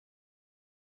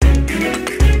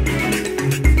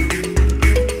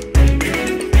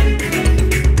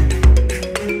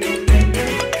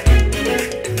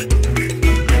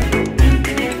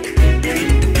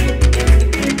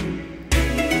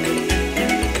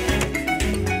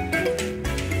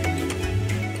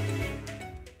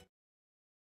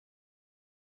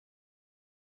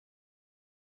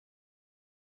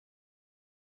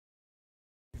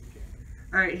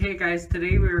Alright, hey guys,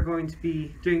 today we are going to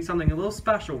be doing something a little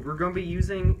special. We're going to be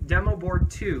using demo board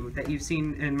 2 that you've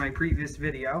seen in my previous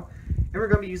video, and we're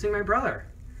going to be using my brother.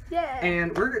 Yeah.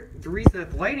 And the reason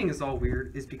that the lighting is all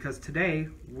weird is because today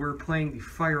we're playing the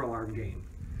fire alarm game,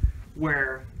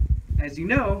 where, as you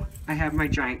know, I have my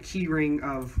giant key ring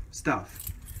of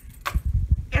stuff.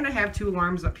 And I have 2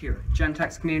 alarms up here.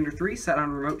 Gentex Commander 3 set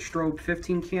on remote strobe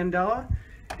 15 candela,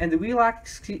 and the Wheelock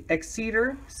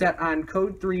Exceeder set on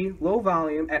code 3 low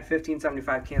volume at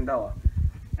 1575 candela.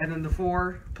 And then the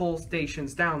 4 pull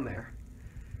stations down there.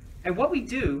 And what we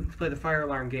do to play the fire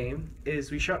alarm game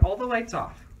is we shut all the lights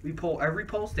off. We pull every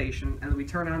pull station and then we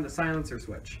turn on the silencer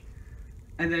switch.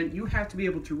 And then you have to be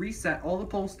able to reset all the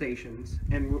pull stations,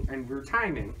 and we're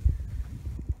timing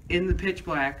in the pitch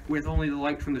black with only the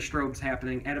light from the strobes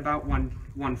happening at about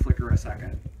one flicker a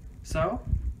second. So,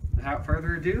 without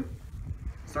further ado,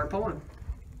 start pulling.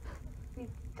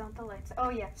 Don't the lights. Oh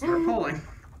yeah. Start pulling.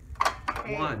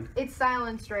 Okay. 1. It's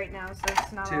silenced right now, so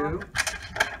it's not 2,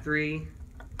 3,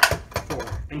 4.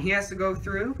 And he has to go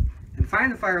through and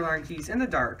find the fire alarm keys in the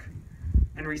dark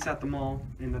and reset them all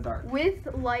in the dark. with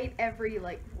light every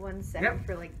like 1 second. Yep.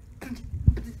 For like.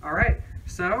 All right.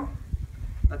 So,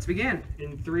 let's begin.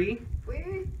 In 3,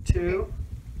 2,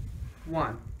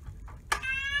 1.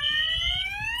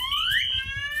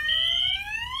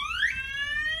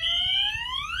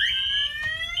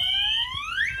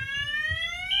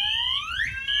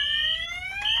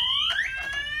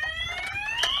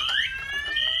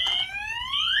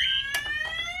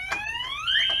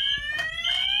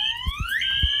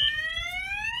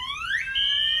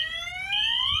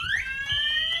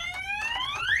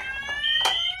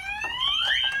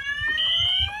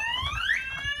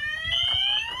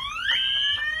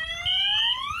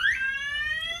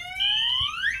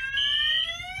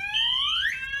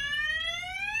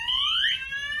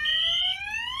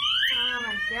 Oh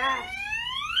my gosh.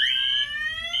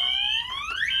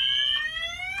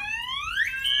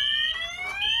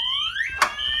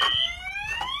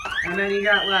 How many you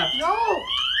got left? No.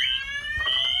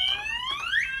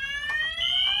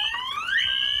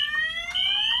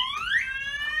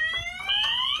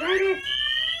 Darn it.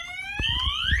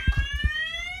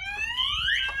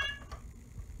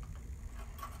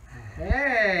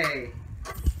 Hey!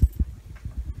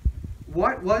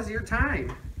 What was your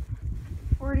time?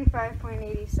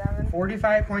 45.87.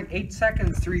 45.8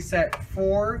 seconds to reset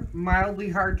 4 mildly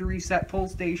hard to reset pull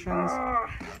stations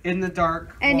in the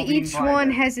dark. And while being each blinded.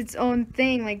 one has its own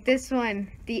thing. Like this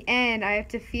one, the end, I have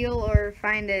to feel or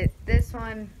find it. This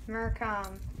one,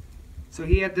 Mercom. So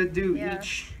he had to do Yeah.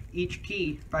 each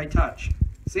key by touch.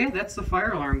 So yeah, that's the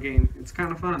fire alarm game. It's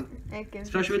kind of fun.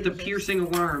 Especially with the piercing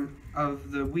alarm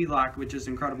of the Wheelock, which is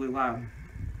incredibly loud.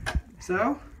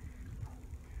 So,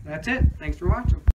 that's it. Thanks for watching.